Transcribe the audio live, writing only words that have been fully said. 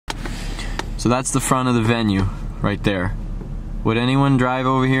So that's the front of the venue, right there. Would anyone drive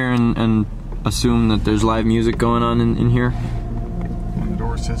over here and assume that there's live music going on in here? When the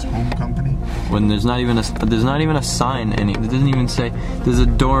door says home company? When there's not even a sign. It doesn't even say. There's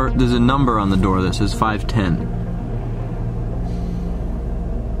a number on the door that says 510.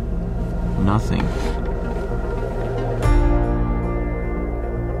 Nothing.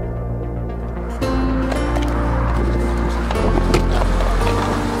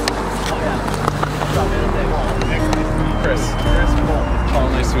 Chris. Oh,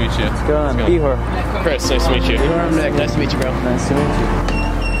 nice to meet you. What's going on? Ihor. Chris, nice to meet you. Ihor, I'm Nick. Nice to meet you, bro. Nice to meet you.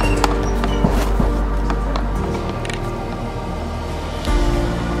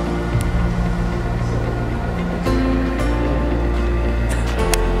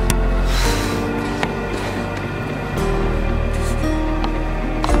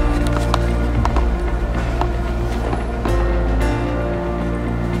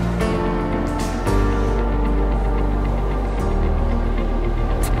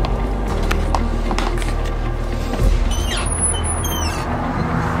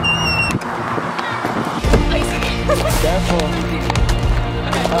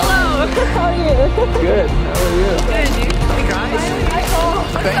 Hello. How are you? Good. How are you? Good. Hey guys,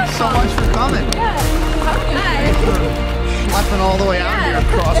 thanks so much for coming. Yeah. Hi. Schlepping all the way out here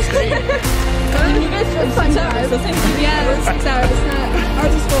across state. You guys drove 6 hours. The same thing. Yeah, it was 6 hours. It's not.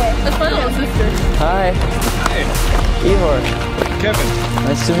 Ours is 4. That's my little sister. Hi. Hi. Ihor. Kevin.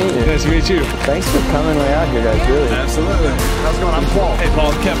 Nice to meet you. Nice to meet you. Thanks for coming way out here, guys. Really. Absolutely. How's it going? I'm Paul. Hey,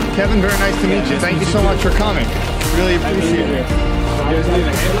 Paul. Kevin. Kevin, very nice to meet you. Thank you so much for coming. Really appreciate it. You guys need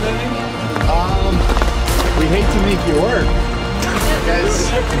a hand with anything? We hate to make you work.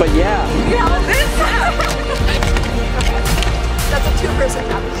 But yeah. That's a 2-person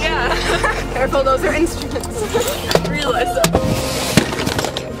couch. Yeah. Careful, those are instruments. Realize that.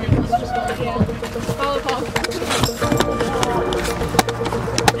 Follow Paul.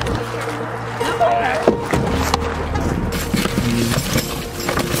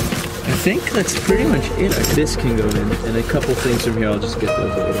 I think that's pretty much it. This can go in, and a couple things from here. I'll just get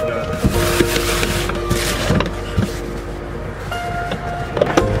those later.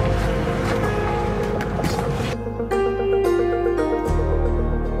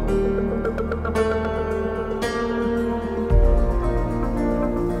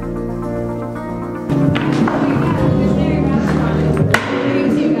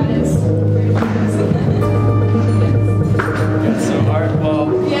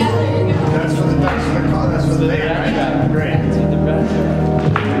 That's for the car. That's for the band, right? Great.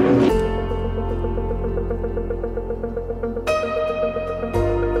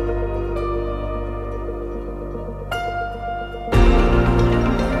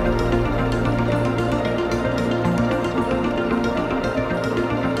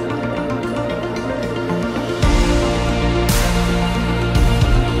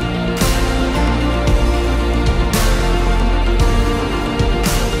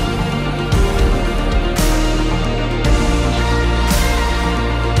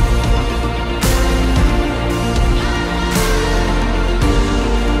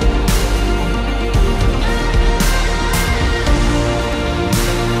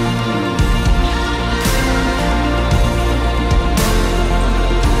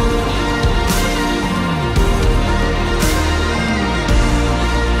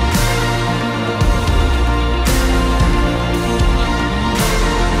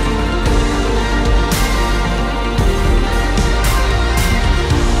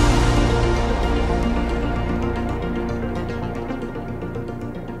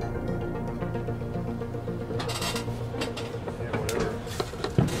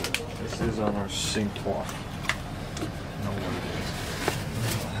 Is on our sink walk. No one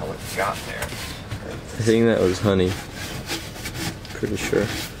knows how it got there. I think that was honey. Pretty sure.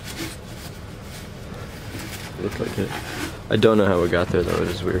 Looked like it. I don't know how it got there though. It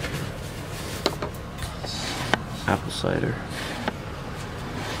is weird. Apple cider.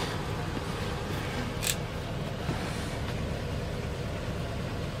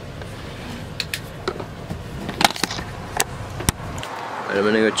 Alright, I'm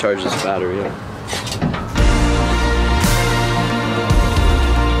gonna go charge this battery up.